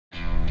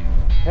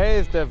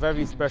Here's the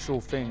very special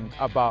thing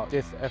about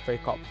this FA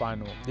Cup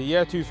final. The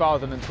year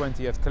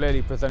 2020 has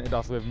clearly presented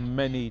us with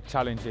many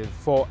challenges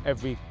for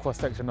every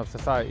cross-section of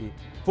society.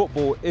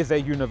 Football is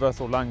a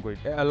universal language.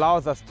 It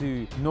allows us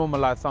to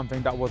normalise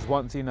something that was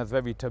once seen as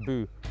very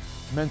taboo.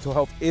 Mental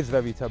health is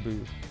very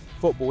taboo.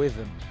 Football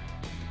isn't.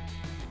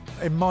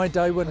 In my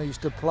day when I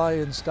used to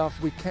play and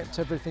stuff, we kept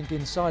everything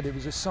inside. It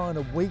was a sign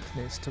of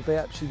weakness to be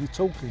actually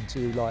talking to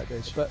you like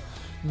this. But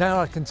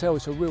now I can tell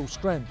it's a real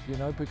strength, you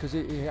know, because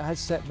it has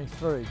set me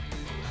free.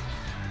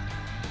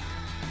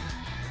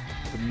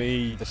 For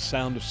me, the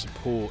sound of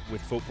support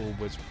with football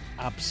was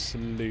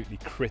absolutely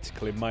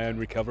critical in my own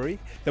recovery.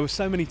 There were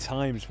so many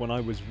times when I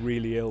was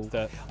really ill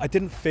that I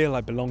didn't feel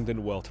I belonged in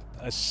the world.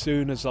 As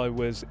soon as I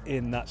was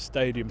in that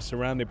stadium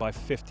surrounded by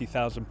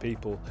 50,000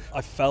 people,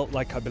 I felt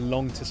like I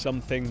belonged to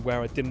something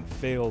where I didn't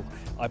feel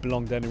I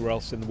belonged anywhere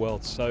else in the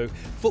world. So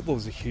football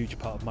is a huge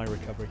part of my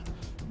recovery.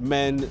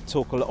 Men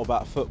talk a lot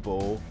about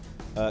football,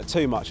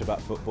 too much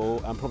about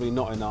football, and probably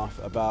not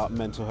enough about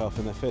mental health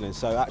and their feelings.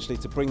 So actually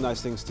to bring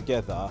those things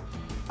together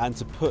and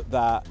to put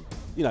that,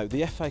 you know,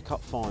 the FA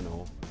Cup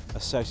final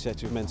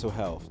associated with mental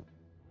health,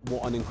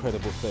 what an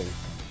incredible thing.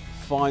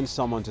 Find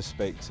someone to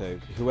speak to,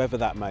 whoever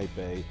that may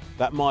be.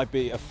 That might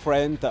be a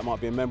friend, that might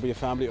be a member of your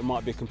family, it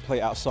might be a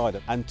complete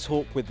outsider, and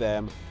talk with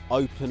them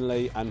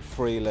openly and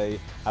freely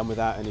and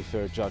without any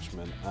fear of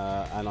judgment.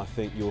 And I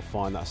think you'll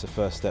find that's the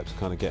first step to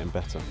kind of getting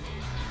better.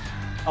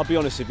 I'll be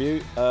honest with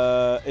you,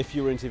 if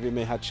you were interviewing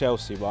me had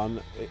Chelsea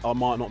won, I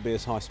might not be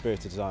as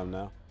high-spirited as I am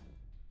now.